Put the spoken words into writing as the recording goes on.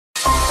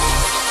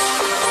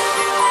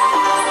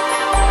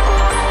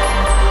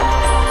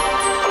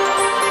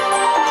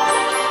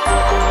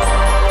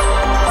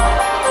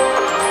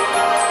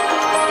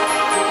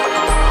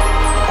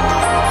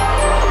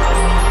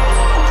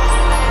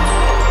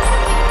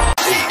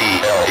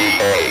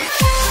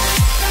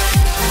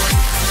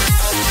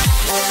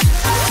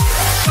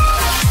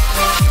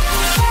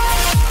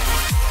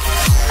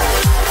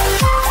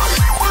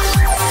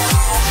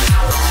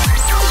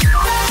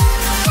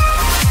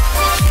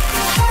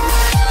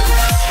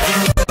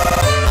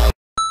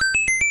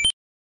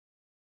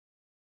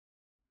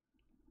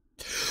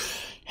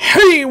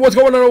what's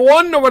going on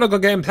everyone?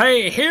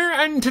 TheRadicalGamePlaya here,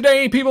 and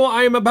today, people,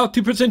 I am about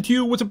to present to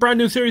you with a brand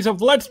new series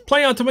of Let's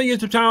Play onto my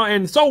YouTube channel,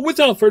 and so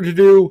without further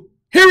ado,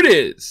 here it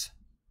is!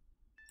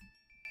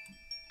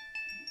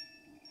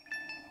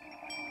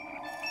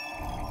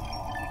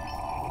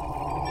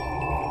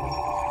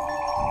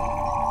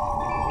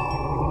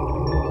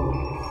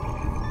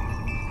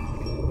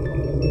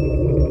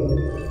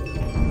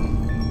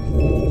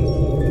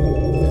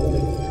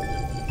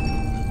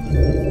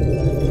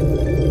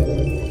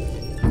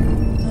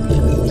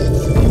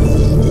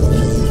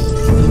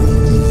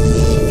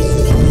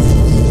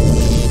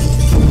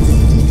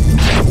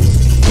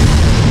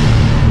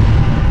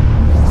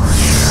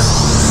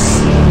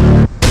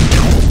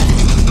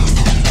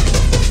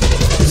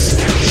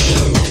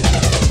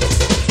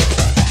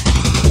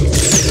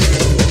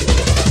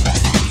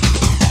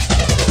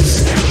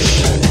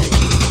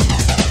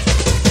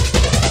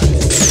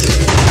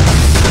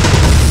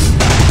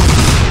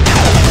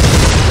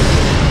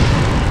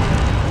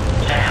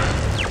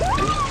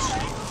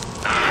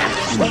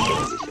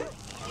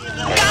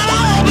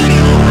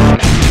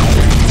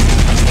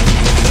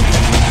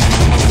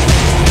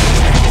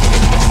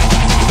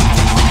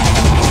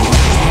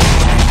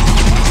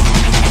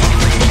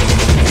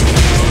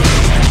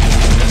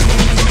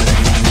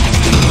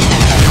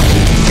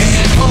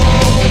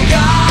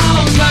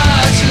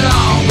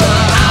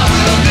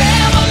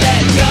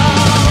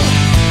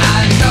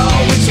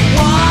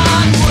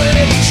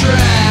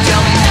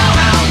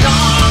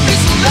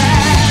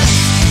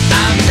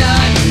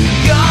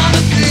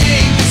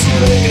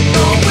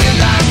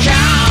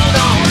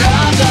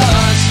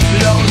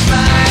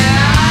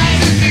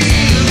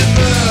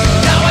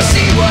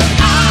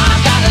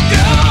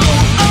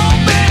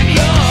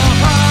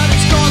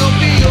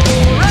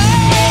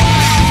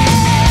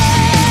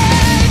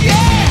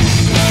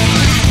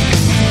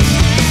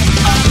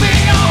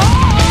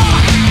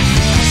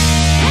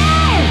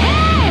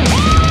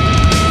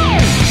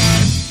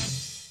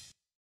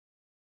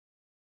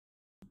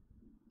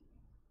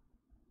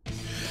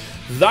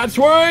 That's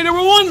right,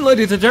 everyone!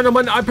 Ladies and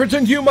gentlemen, I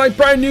present you my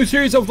brand new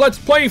series of Let's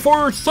Play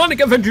for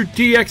Sonic Adventure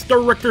DX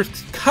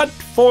Director's Cut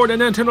for the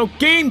Nintendo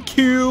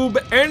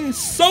GameCube. And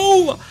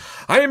so,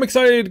 I am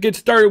excited to get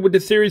started with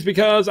this series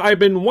because I've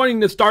been wanting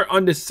to start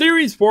on this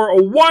series for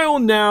a while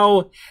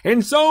now.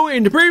 And so,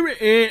 in the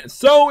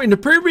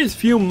previous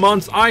few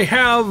months, I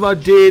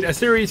have did a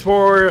series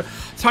for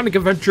Sonic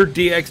Adventure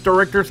DX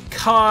Director's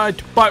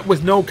Cut, but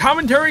with no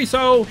commentary,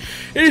 so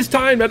it is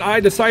time that I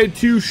decided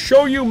to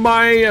show you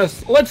my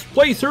Let's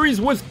Play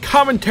series with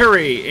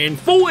commentary in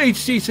full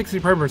HD 60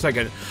 frames per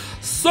second.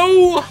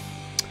 So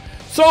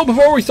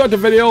before we start the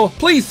video,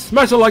 please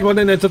smash the like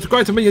button and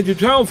subscribe to my YouTube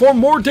channel for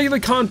more daily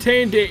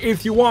content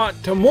if you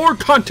want more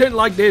content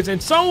like this.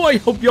 And so I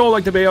hope you all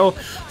like the video.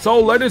 So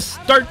let us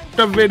start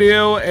the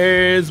video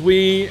as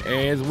we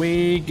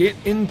get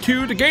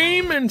into the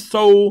game. And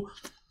so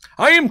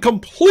I am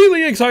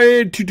completely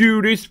excited to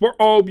do this for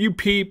all you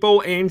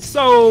people, and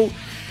so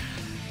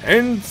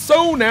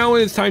now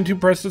it's time to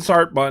press the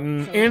start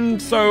button.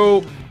 And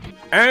so,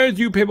 as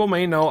you people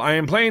may know, I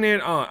am playing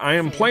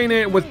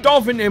it with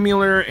Dolphin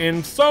Emulator,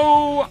 and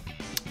so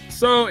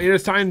it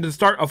is time to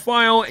start a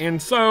file.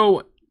 And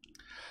so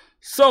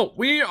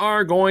we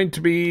are going to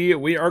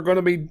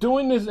be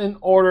doing this in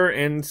order.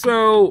 And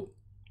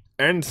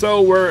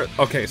so we're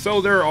okay.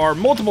 So there are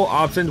multiple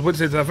options,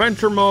 which is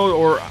adventure mode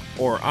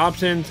or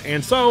options,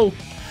 and so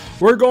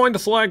we're going to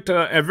select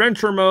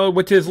adventure mode,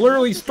 which is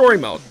literally story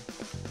mode.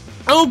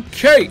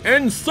 Okay,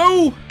 and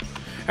so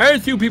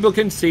as you people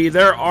can see,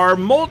 there are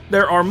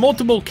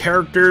multiple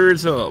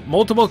characters,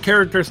 multiple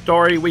character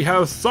story. We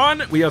have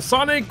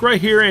Sonic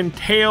right here, and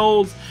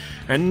Tails,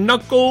 and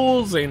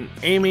Knuckles, and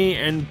Amy,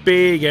 and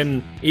Big,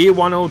 and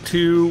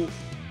E102.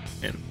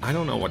 And I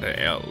don't know what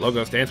the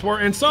logo stands for.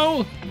 And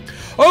so,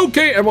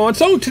 okay everyone,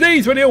 so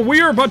today's video, we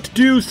are about to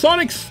do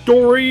Sonic's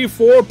story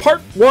for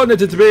part 1 of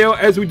this video,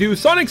 as we do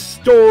Sonic's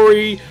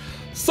story.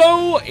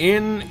 So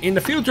in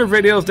the future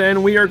videos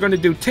then, we are going to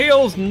do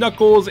Tails,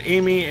 Knuckles,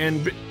 Amy,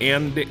 and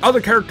the other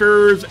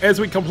characters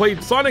as we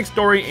complete Sonic's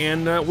story,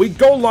 and we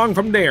go along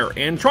from there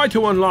and try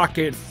to unlock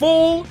it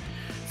full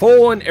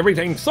and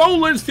everything. So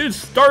let's get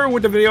started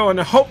with the video,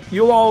 and I hope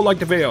you all like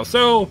the video.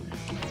 So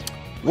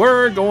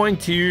we're going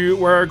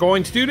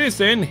to do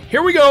this, and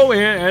here we go.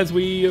 And as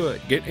we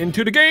get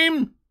into the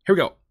game, here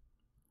we go.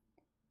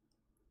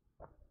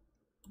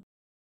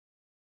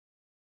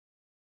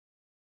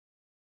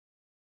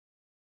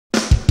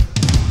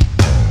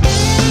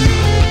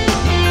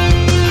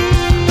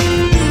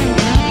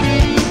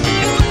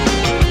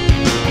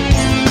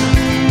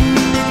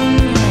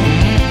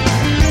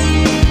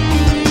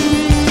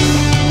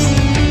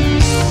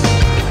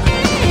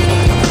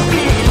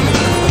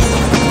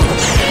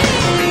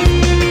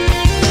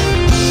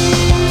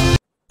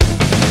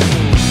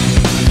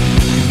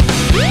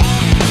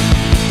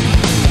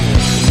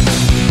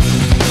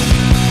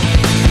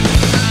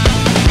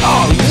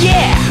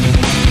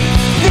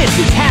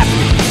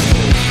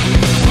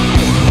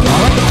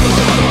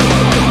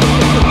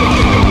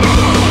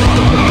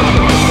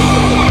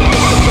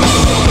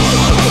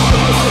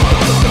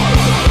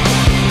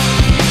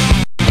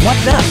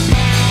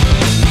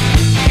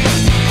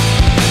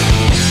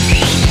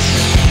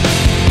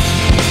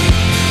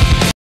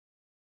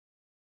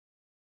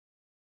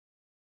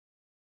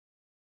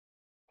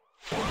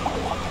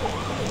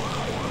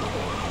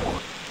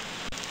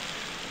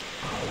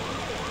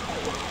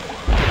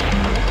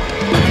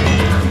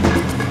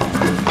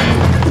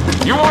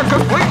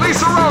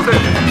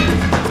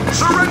 surrounded!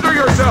 Surrender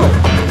yourself!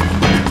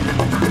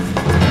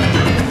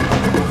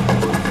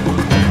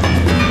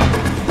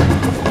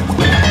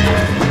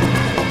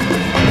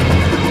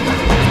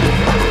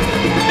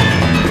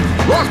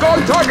 Lock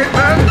on target,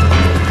 men!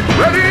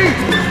 Ready?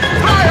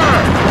 Fire!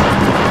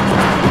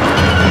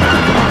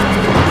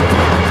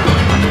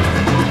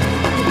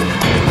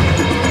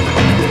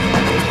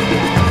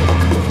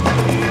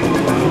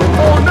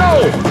 Oh no!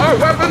 Our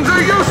weapons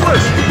are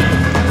useless!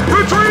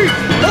 Retreat!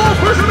 All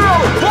personnel!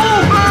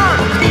 Fall back!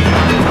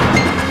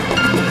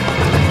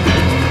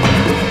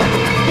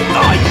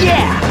 Oh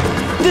yeah!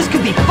 This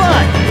could be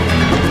fun!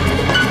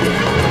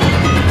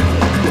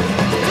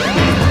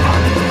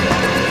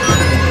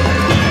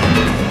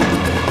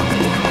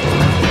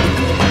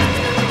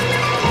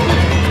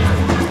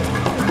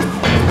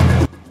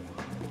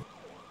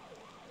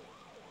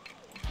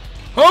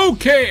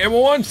 Okay,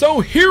 everyone, so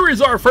here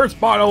is our first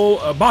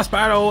boss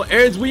battle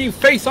as we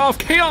face off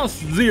Chaos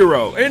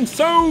Zero. And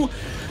so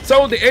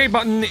the A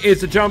button is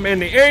to jump,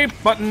 and the A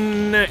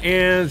button,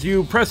 as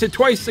you press it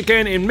twice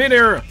again in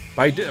midair,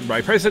 by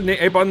pressing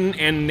the A button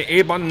and the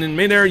A button in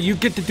midair, you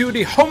get to do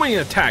the homing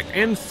attack.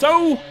 And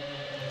so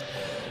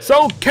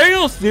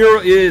Chaos Zero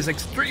is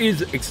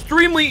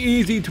extremely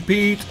easy to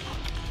beat.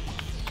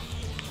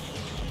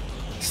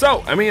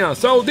 So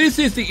this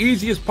is the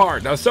easiest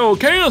part. Now, so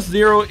Chaos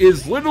Zero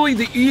is literally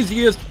the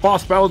easiest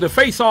boss battle to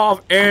face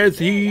off,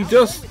 as we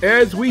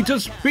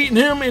just beaten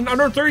him in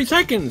under 30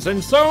 seconds.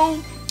 And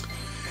so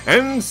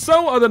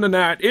other than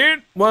that,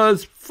 it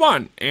was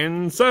fun.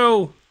 And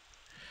so,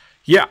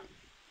 yeah.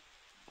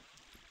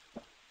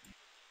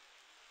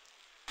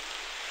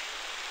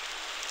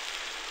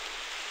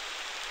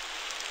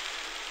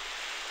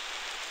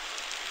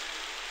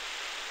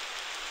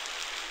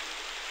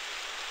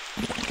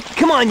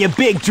 Come on, you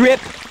big drip!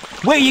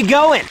 Where you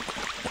going?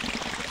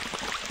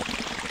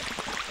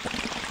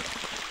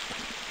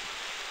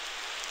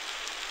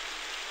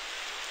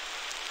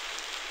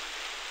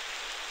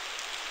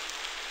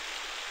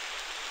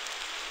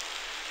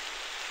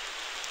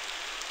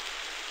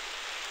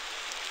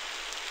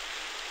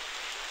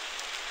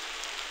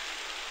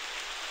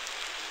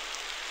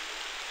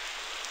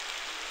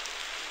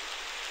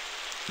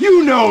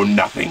 You know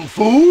nothing,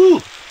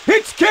 fool!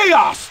 It's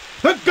Chaos,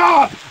 the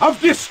god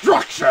of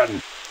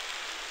destruction!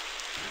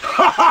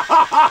 Ha ha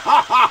ha ha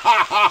ha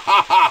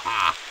ha ha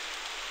ha!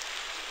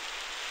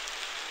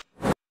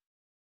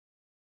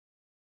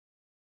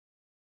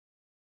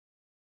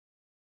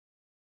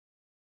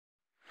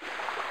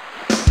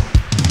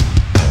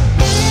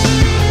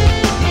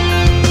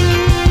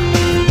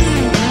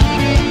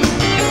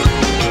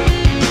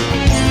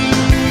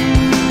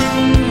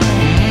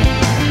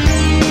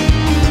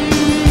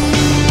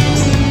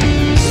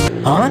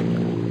 Huh?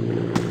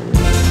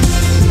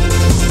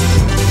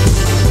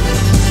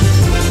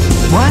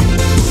 What?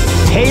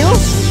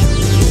 Tails?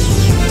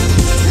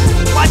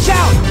 Watch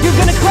out! You're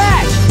gonna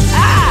crash!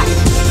 Ah!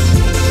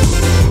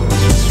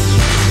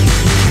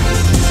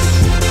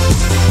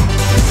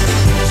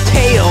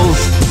 Tails!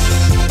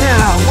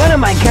 Now, what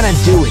am I gonna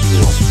do with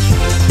you?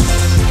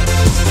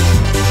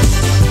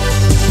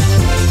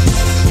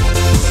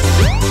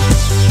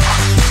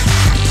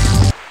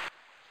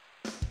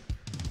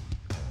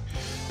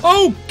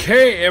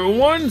 Okay,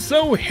 everyone,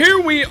 so here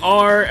we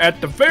are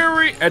at the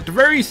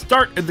very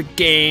start of the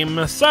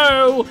game.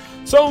 So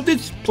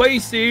this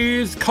place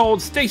is called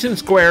Station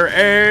Square,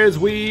 as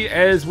we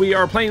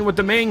are playing with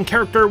the main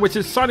character, which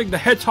is Sonic the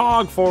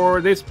Hedgehog, for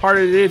this part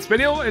of this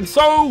video. And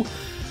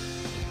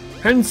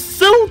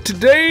so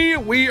today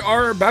we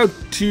are about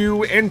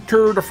to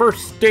enter the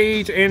first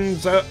stage,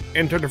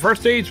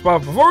 but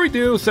before we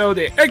do so,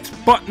 the X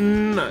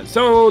button,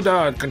 so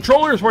the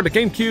controllers for the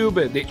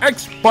Gamecube, the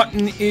X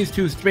button is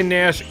to spin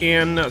dash,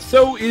 and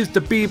so is the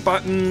B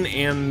button,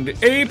 and the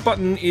A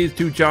button is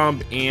to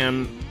jump,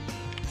 and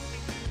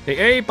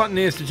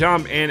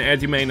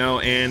as you may know,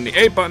 and the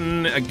A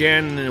button,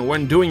 again,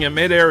 when doing it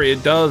midair,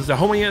 it does the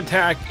homing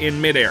attack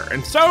in midair.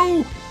 And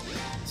so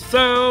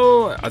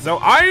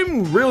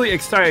I'm really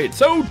excited.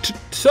 So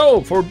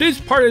for this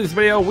part of this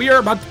video, we are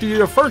about to do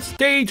the first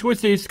stage,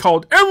 which is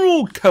called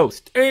Emerald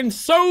Coast. And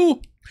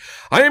so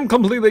I am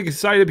completely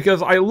excited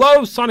because I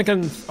love Sonic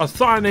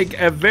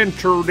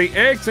Adventure the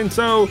X, and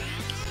so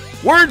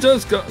we're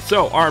just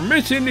so our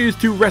mission is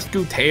to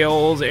rescue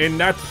Tails, and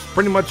that's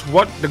pretty much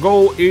what the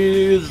goal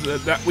is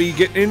that we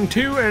get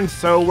into. And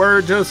so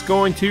we're just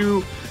going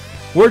to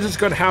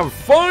have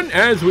fun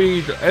as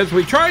we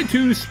try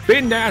to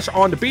spin dash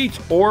on the beach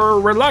or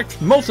relax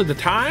most of the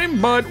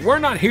time, but we're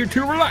not here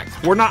to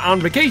relax. We're not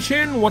on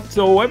vacation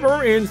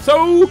whatsoever. And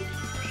so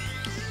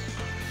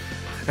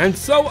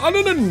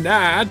other than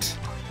that,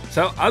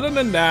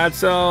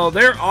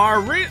 there are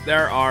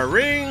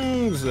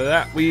rings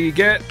that we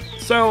get.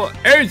 So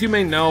as you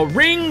may know,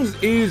 rings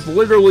is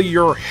literally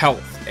your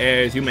health,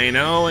 as you may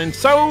know. And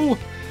so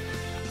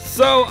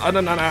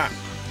other than that,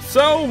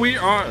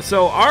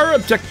 so our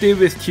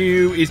objective is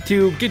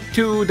to get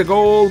to the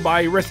goal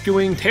by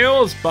rescuing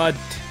Tails, but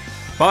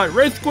but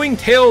rescuing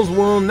Tails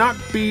will not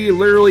be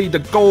literally the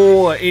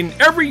goal in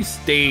every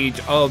stage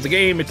of the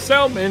game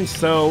itself, and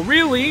so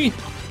really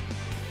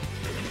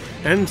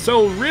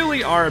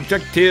our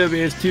objective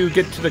is to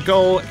get to the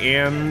goal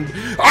and...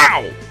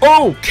 Ow!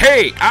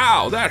 Okay!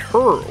 Ow! That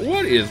hurt!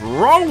 What is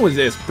wrong with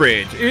this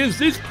bridge? Is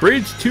this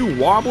bridge too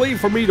wobbly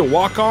for me to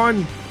walk on?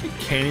 You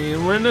can't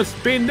even let a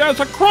spin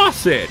dash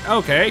across it!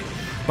 Okay.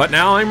 But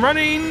now I'm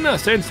running,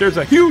 since there's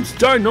a huge,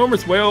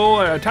 ginormous whale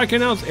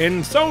attacking us,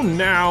 and so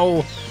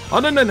now,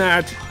 other than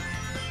that,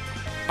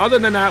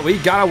 we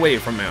got away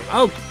from him.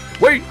 Oh,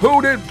 wait,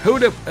 who did,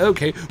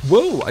 okay,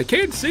 whoa, I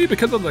can't see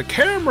because of the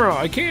camera,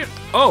 I can't,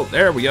 oh,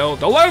 there we go,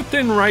 the left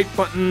and right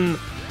button,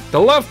 the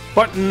left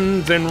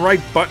buttons and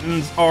right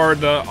buttons are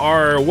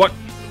what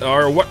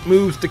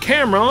moves the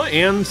camera,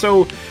 and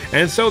so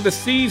the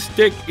C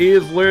stick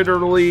is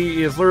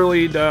literally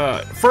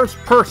the first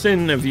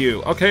person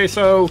view. Okay,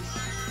 so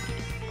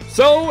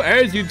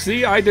as you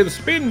see, I did a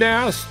spin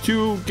dash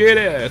to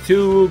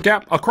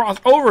gap across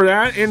over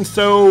that, and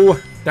so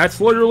that's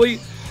the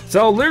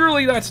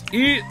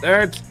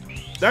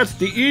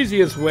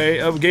easiest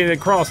way of getting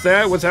across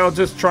that without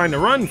just trying to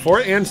run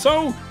for it, and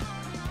so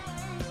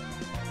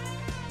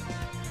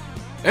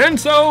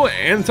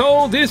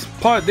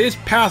this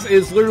path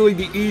is literally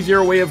the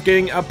easier way of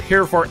getting up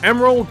here for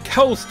Emerald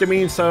Coast. I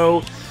mean,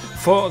 so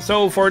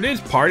for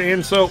this part,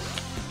 and so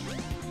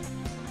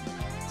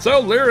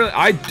literally,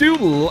 I do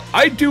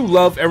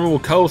love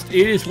Emerald Coast.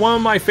 It is one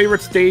of my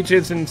favorite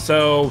stages, and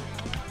so,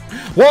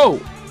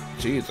 whoa,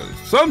 Jesus.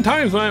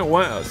 Sometimes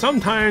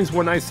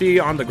when I see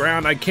on the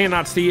ground, I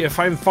cannot see if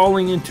I'm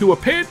falling into a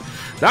pit.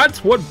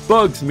 That's what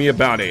bugs me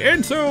about it,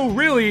 and so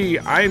really,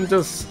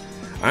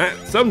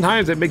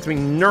 sometimes it makes me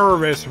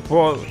nervous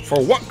for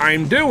what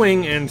I'm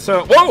doing, and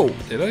so, whoa,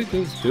 did I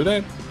just do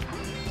that?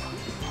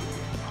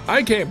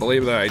 I can't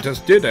believe that I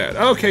just did that.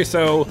 Okay,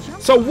 so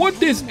what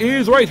this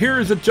is right here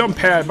is a jump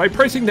pad. By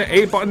pressing the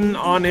A button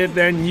on it,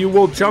 then you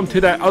will jump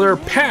to that other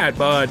pad,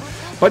 but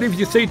if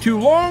you stay too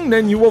long,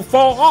 then you will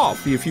fall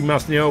off, if you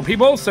must know,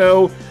 people.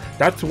 So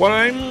that's what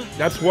I'm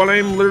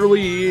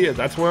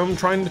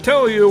trying to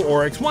tell you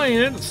or explain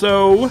it.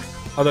 So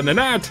other than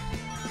that,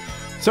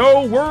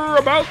 so we're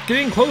about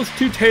getting close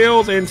to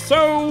Tails, and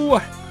so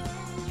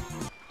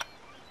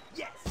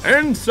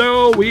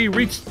we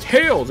reached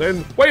Tails,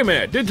 and wait a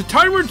minute, did the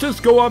timer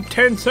just go up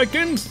 10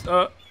 seconds?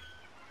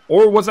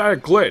 Or was that a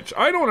glitch?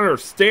 I don't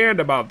understand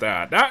about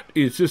that. That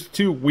is just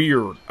too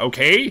weird,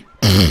 okay?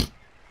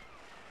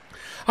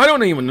 I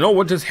don't even know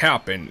what just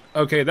happened.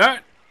 Okay,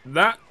 that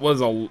was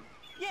a...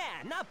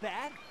 Yeah, not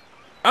bad.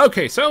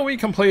 Okay, so we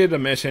completed the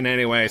mission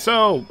anyway,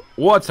 so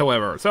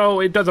whatsoever.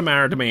 So it doesn't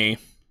matter to me.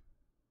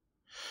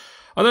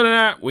 Other than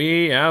that,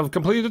 we have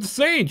completed the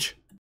stage.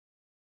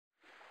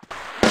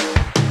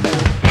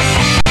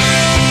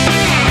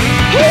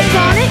 Hey,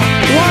 Sonic!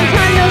 Long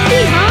time no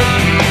see, huh?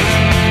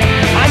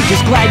 I'm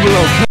just glad you're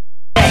okay.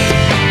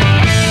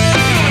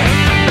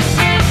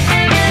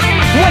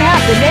 What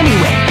happened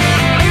anyway?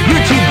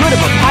 You're too good of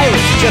a pilot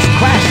to just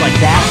crash like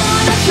that.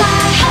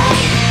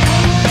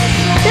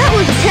 That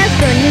was a test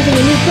run using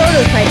a new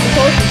prototype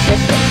propulsion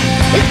system.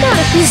 It's got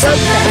a few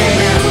bugs to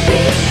iron out.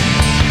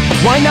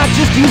 Why not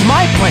just use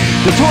my plane,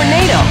 the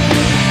Tornado?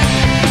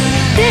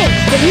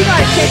 Thanks, but you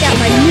gotta check out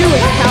my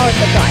newest power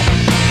supply.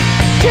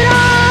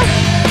 Ta-da!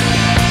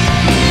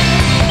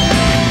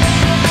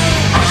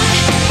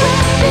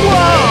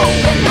 Whoa!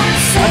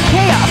 A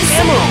Chaos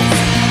Emerald!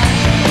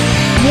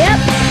 Yep,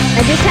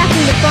 I just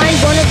happened to find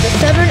one of the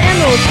Southern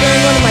Emeralds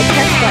during one of my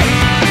test flights.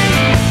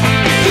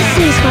 This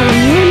thing's got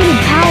unlimited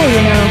power,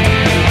 you know.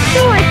 So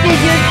I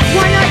figured,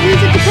 why not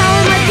use it to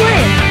power my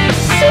plane?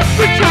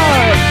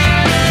 Supercharged!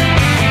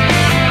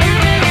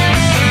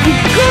 You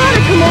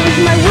gotta come over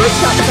to my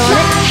workshop, Sonic.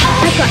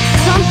 I've got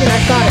something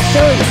I've gotta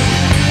show you.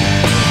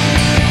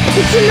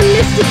 It's in the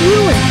Mystic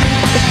Ruins,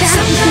 the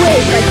fastest way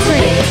by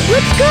train.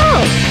 Let's go!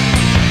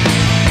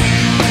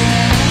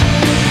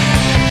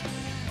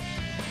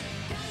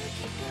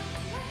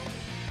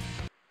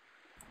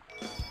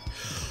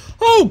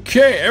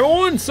 Okay,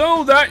 everyone,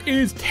 so that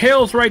is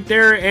Tails right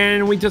there,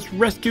 and we just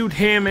rescued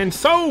him, and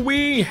so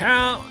we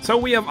have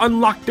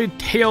unlocked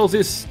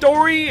Tails'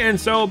 story, and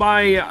so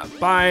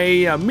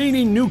by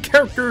meeting new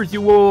characters,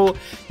 you will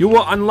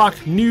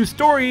unlock new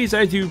stories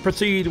as you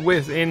proceed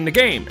within the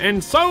game.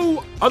 And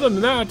so, other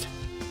than that,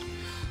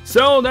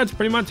 so that's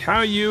pretty much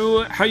how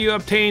you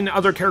obtain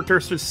other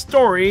characters'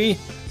 story.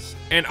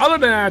 And other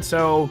than that,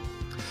 so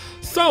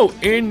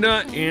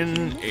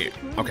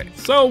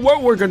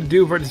what we're going to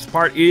do for this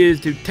part is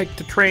to take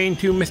the train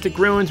to Mystic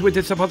Ruins, which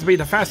is supposed to be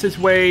the fastest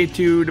way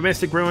to the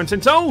Mystic Ruins.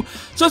 And so,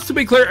 just to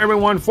be clear,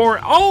 everyone, for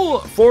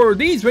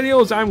these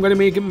videos I'm going to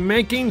be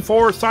making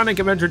for Sonic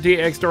Adventure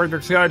DX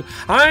Director's Cut,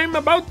 I'm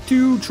about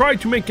to try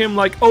to make them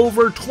like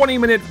over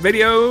 20-minute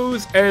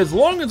videos as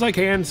long as I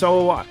can,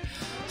 so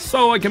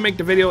I can make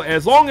the video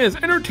as long as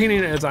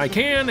entertaining as I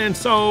can, and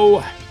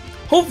so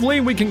hopefully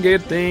we can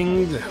get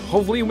things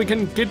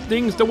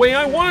the way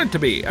I want it to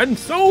be. And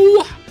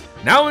so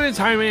now it is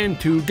time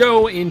to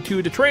go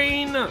into the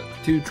train,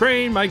 to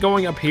train by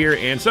going up here.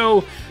 And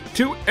so,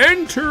 to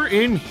enter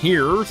in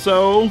here,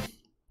 so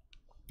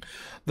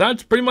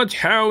that's pretty much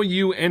how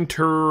you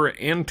enter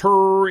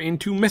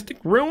into Mystic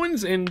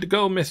Ruins, and to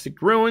go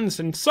Mystic Ruins.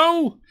 And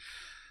so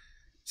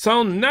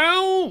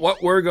now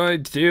what we're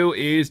going to do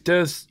is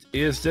just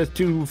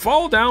to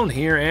fall down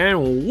here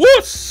and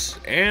whoosh!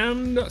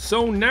 And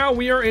so now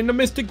we are in the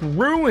Mystic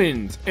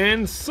Ruins.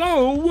 And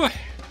so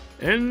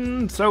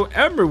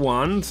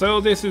everyone,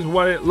 so this is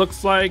what it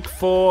looks like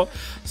for,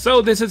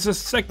 so this is the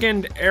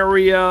second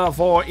area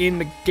for in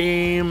the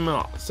game,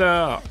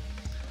 so,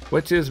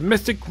 which is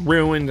Mystic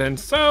Ruins. And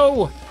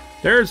so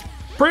there's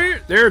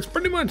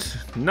pretty much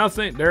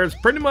nothing, there's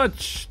pretty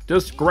much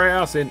just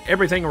grass and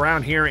everything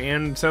around here,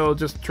 and so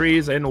just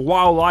trees and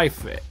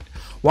wildlife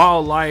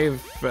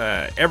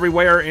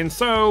everywhere. And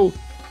so,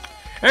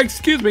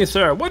 excuse me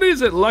sir, what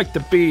is it like to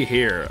be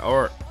here?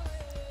 Or,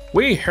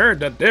 we heard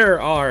that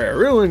there are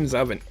ruins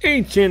of an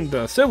ancient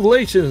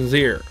civilizations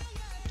here.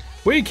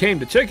 We came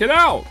to check it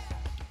out.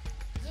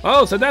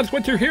 Oh, so that's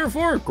what you're here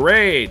for?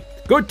 Great.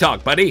 Good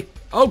talk, buddy.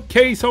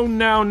 Okay, so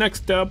now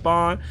next up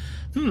on,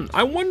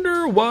 I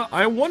wonder what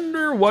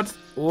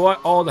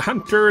all the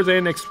hunters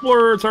and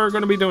explorers are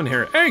going to be doing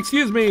here. Hey,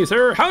 excuse me,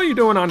 sir. How are you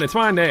doing on this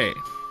fine day?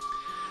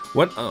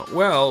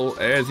 Well,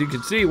 as you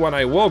can see, when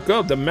I woke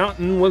up, the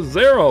mountain was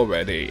there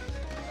already.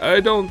 I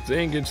don't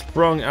think it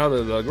sprung out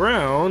of the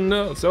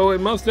ground, so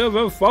it must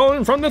have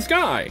fallen from the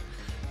sky.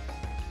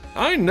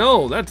 I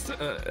know,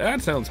 that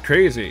sounds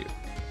crazy.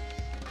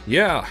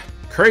 Yeah,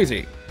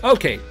 crazy.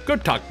 Okay,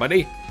 good talk,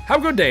 buddy.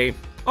 Have a good day.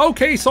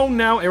 Okay, so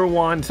now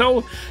everyone,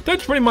 so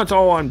that's pretty much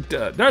all I'm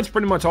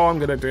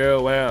gonna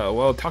do.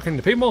 Well, talking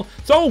to people.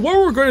 So what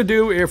we're gonna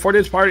do for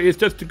this part is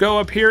just to go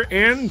up here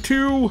and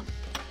to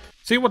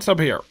see what's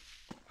up here.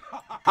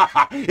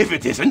 If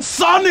it isn't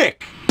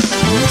Sonic!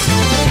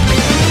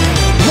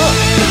 Look,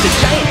 it's a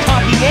giant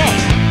talking egg!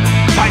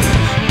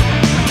 Silence!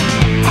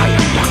 I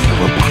am Dr.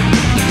 Robot,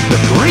 the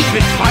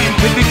greatest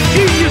scientific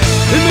genius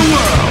in the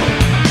world!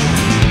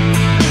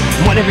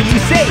 Whatever you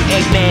say,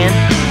 Eggman!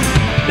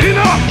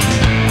 Enough!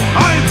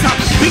 I've got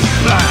big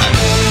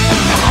plans! And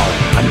now,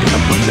 I'm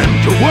gonna put them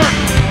to work!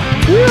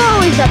 You're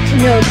always up to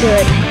no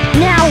good.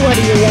 Now what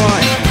do you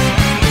want?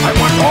 I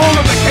want all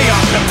of the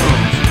Chaos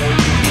Emeralds!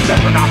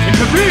 Better not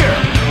interfere!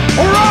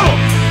 Or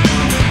else!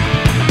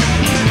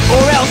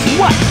 Or else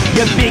what,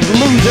 you big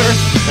loser?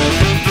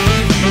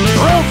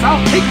 Or else I'll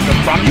take them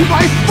from you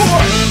by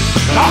force!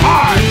 The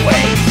hard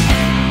way!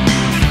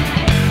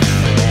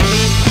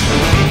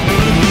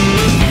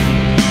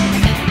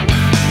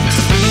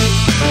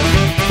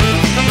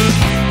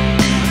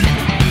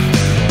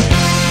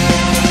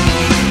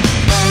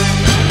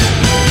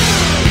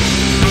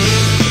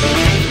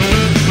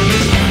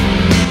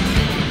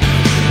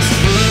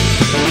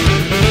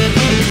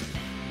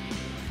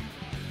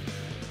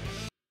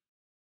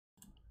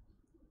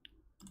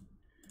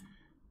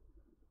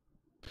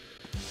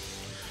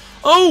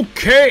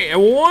 Okay,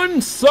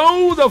 everyone,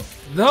 so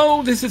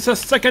this is the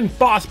second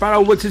boss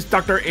battle, which is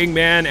Dr.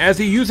 Eggman, as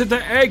he uses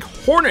the Egg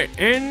Hornet.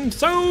 And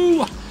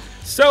so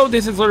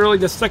this is literally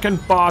the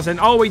second boss, and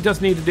all we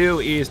just need to do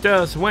is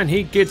just when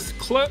he gets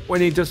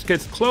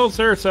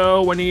closer,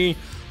 so when he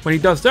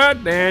does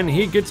that, then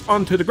he gets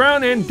onto the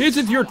ground, and this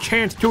is your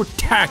chance to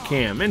attack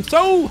him. And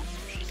so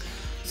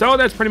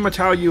that's pretty much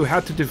how you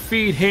have to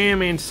defeat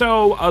him. And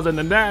so other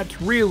than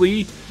that,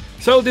 really,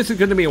 so this is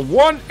going to be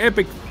one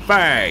epic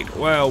fight.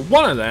 Well,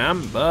 one of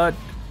them, but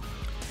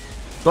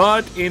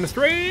in a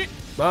strange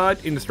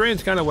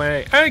kind of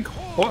way.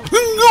 Whoa!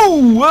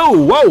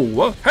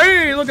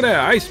 Hey, look at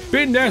that! I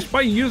spin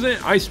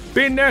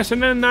dash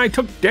and then I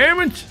took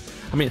damage.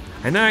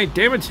 And I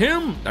damaged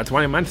him. That's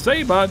what I meant to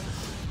say, but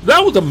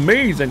that was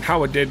amazing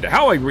how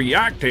I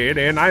reacted,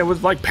 and I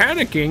was like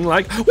panicking,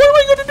 like, what am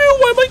I gonna do?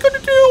 What am I gonna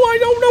do? I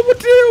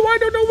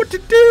don't know what to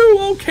do.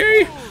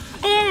 Okay.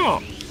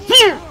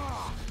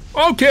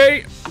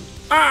 Okay.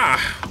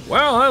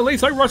 Well, at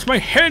least I rushed my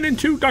head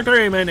into Dr.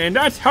 Eggman, and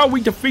that's how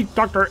we defeat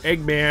Dr.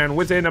 Eggman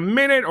within a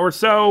minute or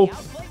so.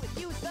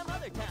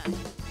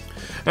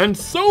 And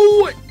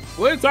so,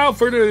 without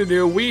further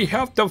ado, we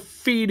have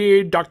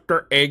defeated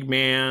Dr.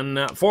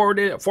 Eggman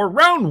for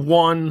round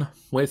 1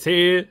 with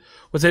his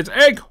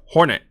Egg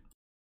Hornet.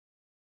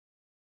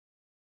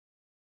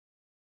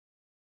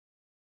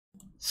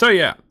 So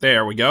yeah,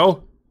 there we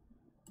go.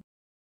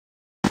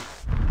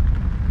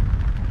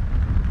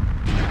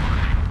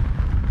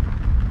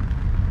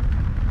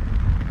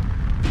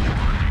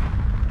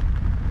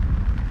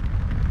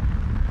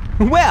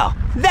 Well,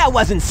 that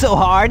wasn't so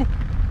hard.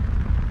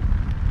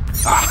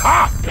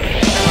 Aha!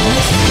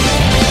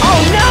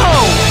 Oh no!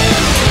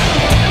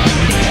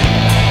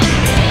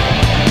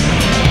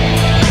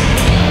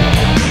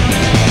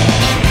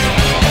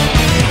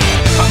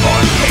 Come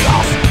on,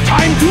 Chaos!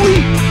 Time to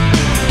eat!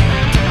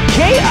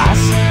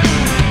 Chaos?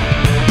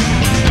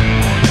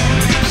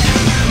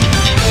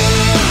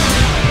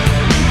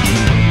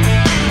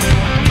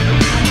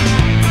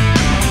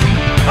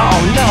 Oh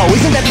no,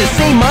 isn't that the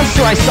same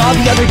monster I saw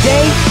the other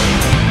day?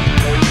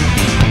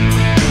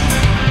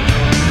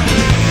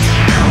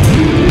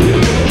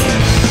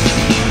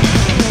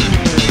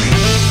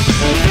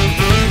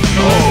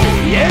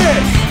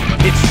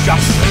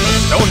 just as the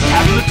stone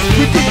tablets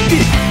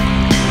predicted.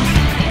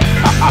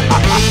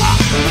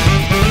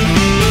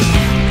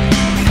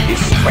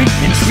 His strength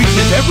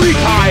increases every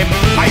time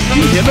I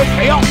feed him a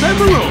Chaos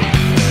Emerald.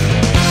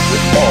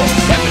 With all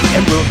 7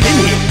 emeralds in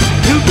him,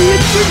 he'll be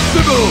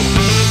invincible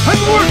and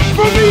work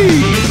for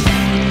me.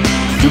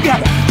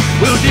 Together,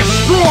 we'll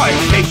destroy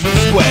Station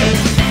Square.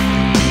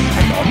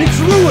 And on its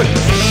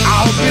ruins,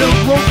 I'll build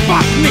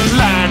Robotnik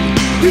Land,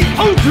 the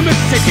ultimate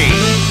city,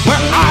 where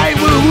I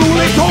will rule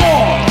it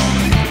all.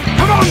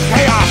 Come on,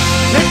 Chaos,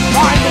 let's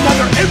find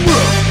another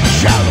emerald,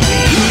 shall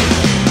we?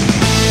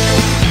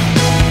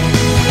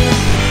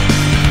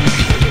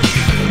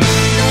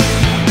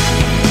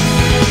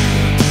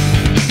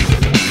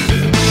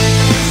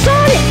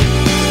 Sonic!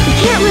 We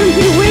can't let him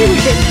get away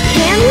with this,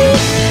 can we?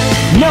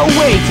 No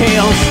way,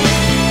 Tails!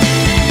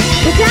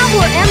 Without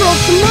more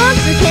emeralds, the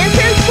monster can't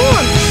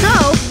transform, so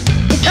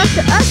it's up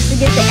to us to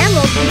get the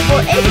emeralds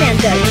before Eggman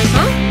does,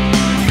 huh?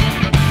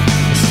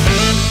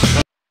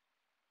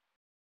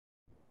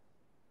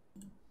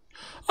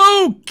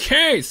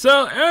 Okay,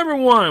 so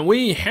everyone,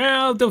 we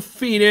have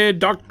defeated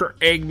Dr.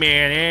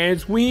 Eggman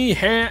as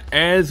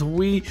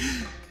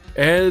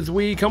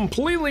we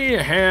completely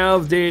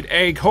have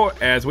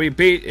as we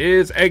beat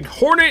his Egg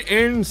Hornet,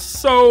 and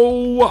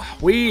so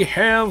we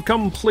have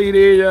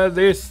completed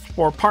this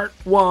for part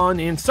 1,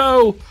 and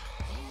so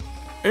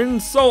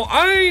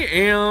I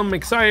am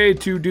excited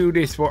to do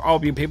this for all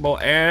of you people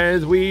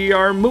as we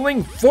are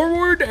moving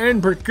forward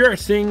and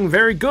progressing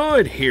very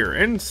good here,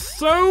 and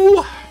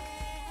so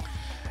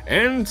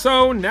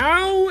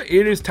now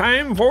it is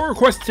time for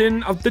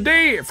question of the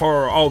day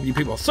for all of you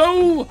people.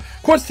 So,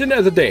 question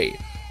of the day.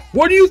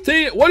 What do you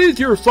think? What is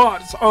your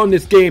thoughts on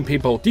this game,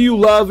 people? Do you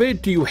love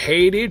it? Do you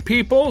hate it,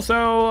 people?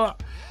 So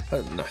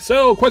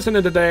question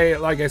of the day,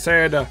 like I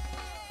said,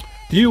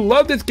 do you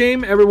love this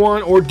game,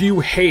 everyone, or do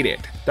you hate it?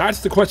 That's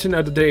the question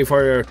of the day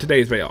for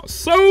today's video.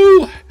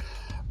 So,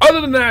 other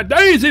than that,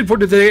 that is it for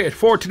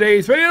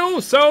today's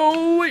video.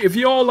 So, if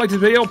you all like this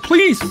video,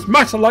 please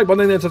smash the like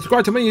button and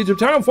subscribe to my YouTube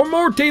channel for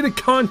more daily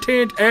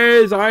content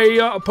as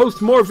I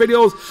post more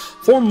videos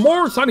for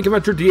more Sonic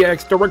Adventure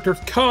DX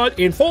Director's Cut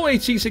in full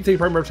HD 60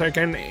 frames per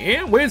second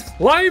and with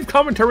live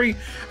commentary.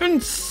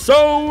 And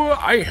so,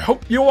 I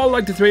hope you all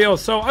like this video.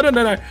 So, other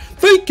than that,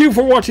 thank you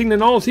for watching,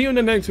 and I'll see you in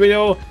the next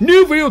video.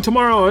 New video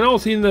tomorrow, and I'll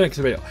see you in the next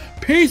video.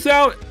 Peace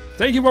out.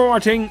 Thank you for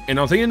watching, and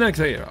I'll see you in the next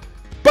video.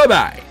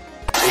 Bye-bye.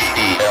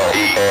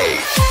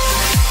 TheRadicalGamePlaya.